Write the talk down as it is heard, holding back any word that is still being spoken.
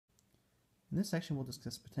In this section, we'll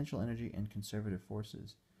discuss potential energy and conservative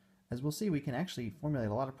forces. As we'll see, we can actually formulate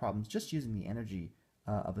a lot of problems just using the energy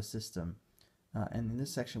of a system. And in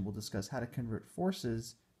this section, we'll discuss how to convert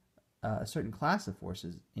forces, a certain class of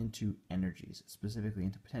forces, into energies, specifically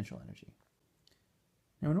into potential energy.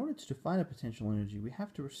 Now, in order to define a potential energy, we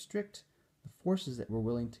have to restrict the forces that we're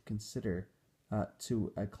willing to consider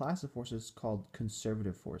to a class of forces called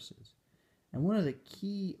conservative forces. And one of the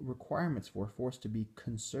key requirements for a force to be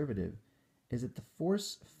conservative is that the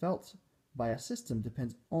force felt by a system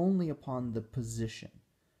depends only upon the position.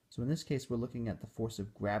 So in this case, we're looking at the force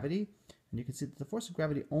of gravity, and you can see that the force of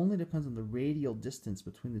gravity only depends on the radial distance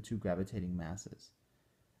between the two gravitating masses.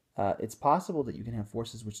 It's possible that you can have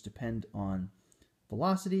forces which depend on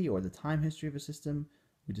velocity or the time history of a system.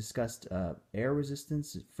 We discussed air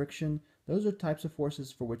resistance, friction. Those are types of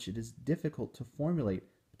forces for which it is difficult to formulate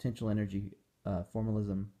potential energy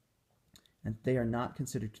formalism, and they are not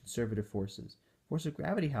considered conservative forces. Force of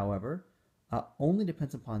gravity, however, only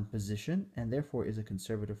depends upon position and therefore is a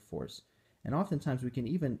conservative force. And oftentimes we can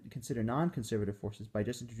even consider non-conservative forces by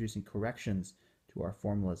just introducing corrections to our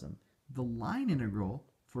formalism. The line integral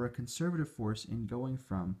for a conservative force in going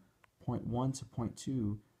from point 1 to point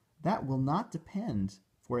 2, that will not depend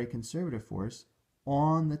for a conservative force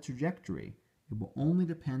on the trajectory. It will only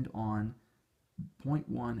depend on point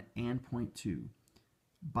 1 and point 2.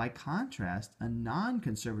 By contrast, a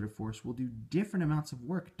non-conservative force will do different amounts of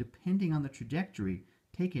work depending on the trajectory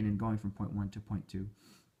taken in going from point 1 to point 2.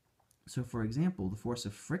 So for example, the force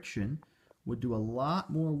of friction would do a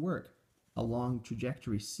lot more work along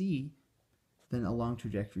trajectory C than along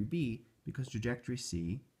trajectory B because trajectory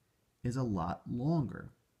C is a lot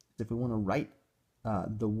longer. If we want to write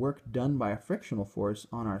the work done by a frictional force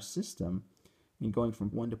on our system in going from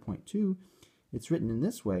 1 to point 2, it's written in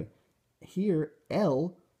this way. Here,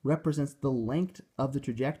 L represents the length of the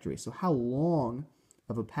trajectory. So how long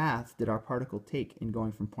of a path did our particle take in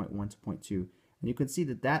going from point 1 to point 2? And you can see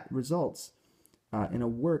that that results in a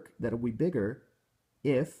work that will be bigger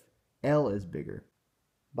if L is bigger.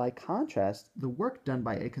 By contrast, the work done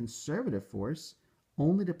by a conservative force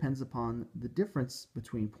only depends upon the difference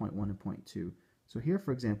between point 1 and point 2. So here,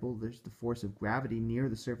 for example, there's the force of gravity near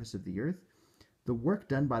the surface of the Earth. The work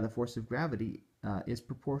done by the force of gravity is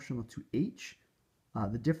proportional to h,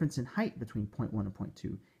 the difference in height between point 1 and point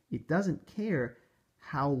 2. It doesn't care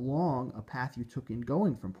how long a path you took in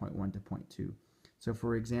going from point 1 to point 2. So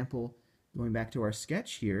for example, going back to our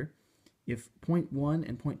sketch here, if point 1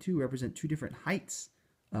 and point 2 represent two different heights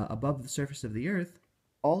above the surface of the Earth,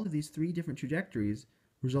 all of these three different trajectories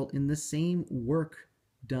result in the same work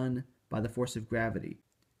done by the force of gravity.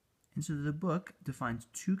 And so the book defines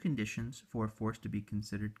two conditions for a force to be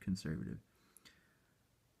considered conservative.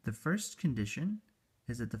 The first condition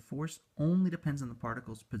is that the force only depends on the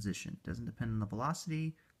particle's position. It doesn't depend on the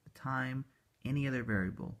velocity, the time, any other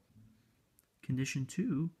variable. Condition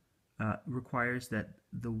 2 requires that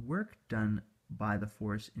the work done by the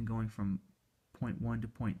force in going from point 1 to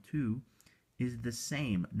point 2 is the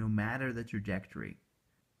same no matter the trajectory.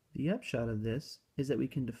 The upshot of this is that we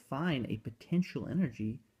can define a potential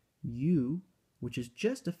energy, U, which is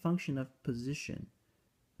just a function of position.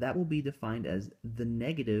 That will be defined as the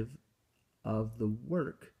negative of the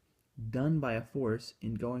work done by a force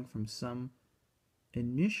in going from some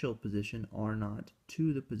initial position R0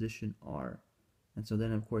 to the position R. And so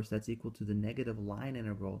then, of course, that's equal to the negative line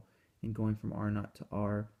integral in going from R0 to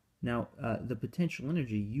R. Now, the potential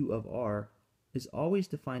energy, U of R, is always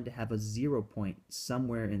defined to have a 0 point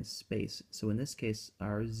somewhere in space. So in this case,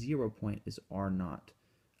 our 0 point is R0.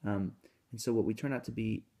 And so what we turn out to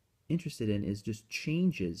be interested in is just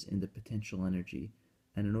changes in the potential energy.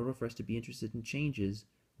 And in order for us to be interested in changes,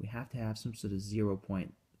 we have to have some sort of 0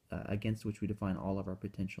 point against which we define all of our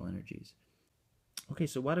potential energies. Okay,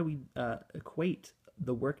 so why do we equate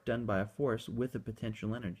the work done by a force with a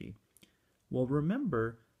potential energy? Well,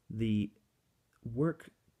 remember the work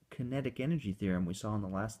kinetic energy theorem we saw in the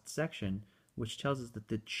last section, which tells us that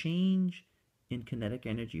the change in kinetic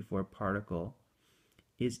energy for a particle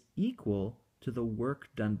is equal to the work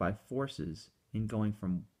done by forces in going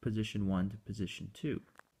from position 1 to position 2.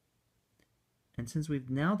 And since we've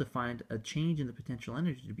now defined a change in the potential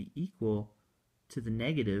energy to be equal to the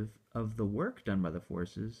negative of the work done by the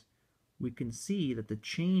forces, we can see that the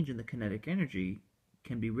change in the kinetic energy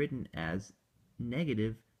can be written as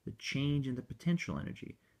negative the change in the potential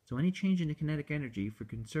energy. So any change in the kinetic energy for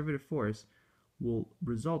conservative force will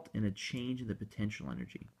result in a change in the potential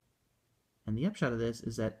energy. And the upshot of this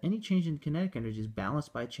is that any change in kinetic energy is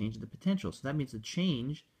balanced by a change in the potential. So that means the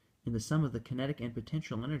change in the sum of the kinetic and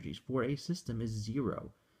potential energies for a system is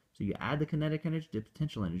 0. So you add the kinetic energy to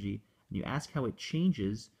potential energy, and you ask how it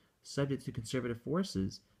changes subject to conservative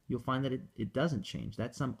forces, you'll find that it doesn't change.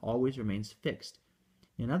 That sum always remains fixed.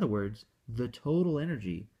 In other words, the total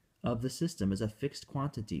energy of the system is a fixed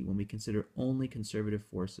quantity when we consider only conservative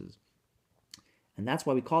forces. And that's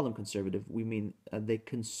why we call them conservative. We mean they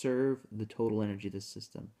conserve the total energy of the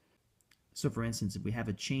system. So for instance, if we have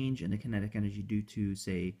a change in the kinetic energy due to,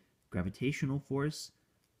 say, gravitational force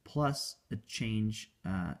plus a change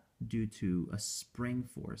due to a spring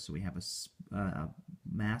force, so we have a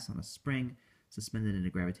mass on a spring suspended in a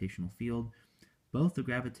gravitational field, both the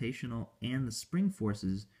gravitational and the spring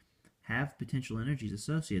forces have potential energies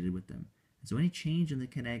associated with them. And so any change in the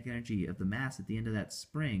kinetic energy of the mass at the end of that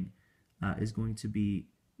spring is going to be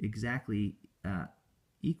exactly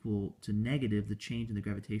equal to negative the change in the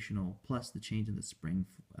gravitational plus the change in the spring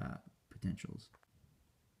potentials.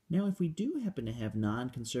 Now, if we do happen to have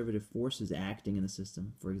non-conservative forces acting in the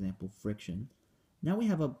system, for example, friction, now we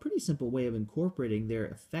have a pretty simple way of incorporating their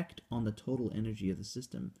effect on the total energy of the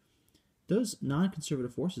system. Those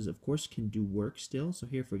non-conservative forces, of course, can do work still. So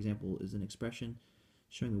here, for example, is an expression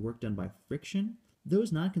showing the work done by friction.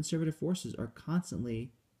 Those non-conservative forces are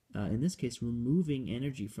constantly, in this case, removing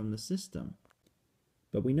energy from the system.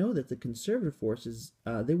 But we know that the conservative forces,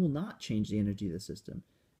 they will not change the energy of the system.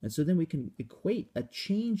 And so then we can equate a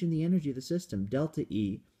change in the energy of the system, delta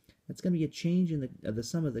E. That's going to be a change in the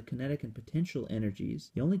sum of the kinetic and potential energies.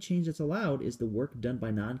 The only change that's allowed is the work done by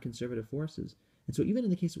non-conservative forces. And so even in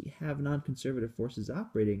the case we have non-conservative forces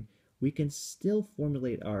operating, we can still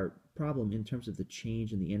formulate our problem in terms of the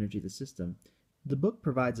change in the energy of the system. The book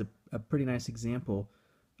provides a pretty nice example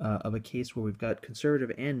of a case where we've got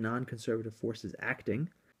conservative and non-conservative forces acting.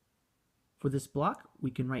 For this block, we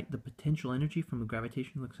can write the potential energy from a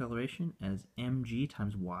gravitational acceleration as mg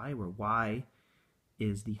times y, where y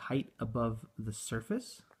is the height above the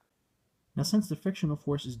surface. Now, since the frictional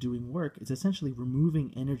force is doing work, it's essentially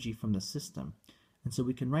removing energy from the system. And so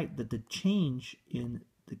we can write that the change in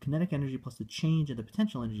the kinetic energy plus the change in the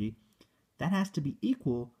potential energy, that has to be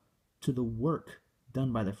equal to the work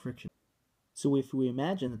done by the friction. So if we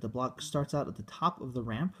imagine that the block starts out at the top of the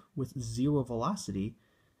ramp with zero velocity,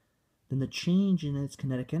 then the change in its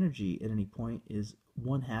kinetic energy at any point is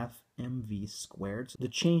 1/2 mv squared. So the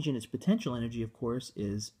change in its potential energy, of course,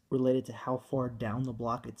 is related to how far down the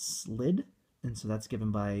block it slid. And so that's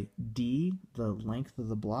given by d, the length of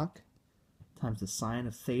the block, times the sine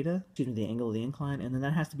of theta, the angle of the incline. And then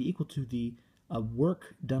that has to be equal to the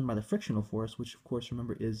work done by the frictional force, which, of course,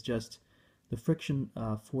 remember, is just the friction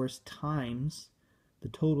force times the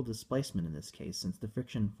total displacement in this case. Since the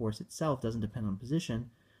friction force itself doesn't depend on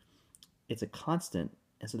position, it's a constant,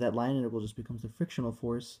 and so that line integral just becomes the frictional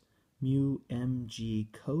force mu mg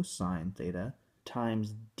cosine theta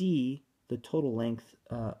times d, the total length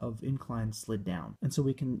of incline slid down. And so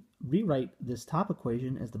we can rewrite this top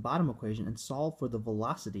equation as the bottom equation and solve for the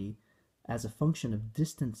velocity as a function of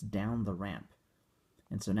distance down the ramp.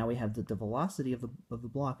 And so now we have the velocity of the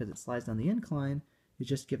block as it slides down the incline is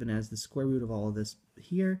just given as the square root of all of this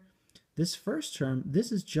here. This first term,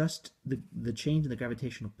 this is just the change in the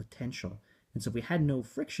gravitational potential. And so if we had no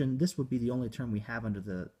friction, this would be the only term we have under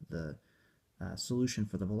the solution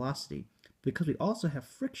for the velocity. Because we also have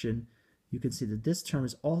friction, you can see that this term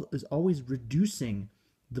is always reducing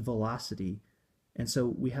the velocity. And so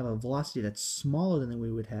we have a velocity that's smaller than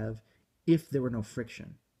we would have if there were no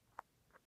friction.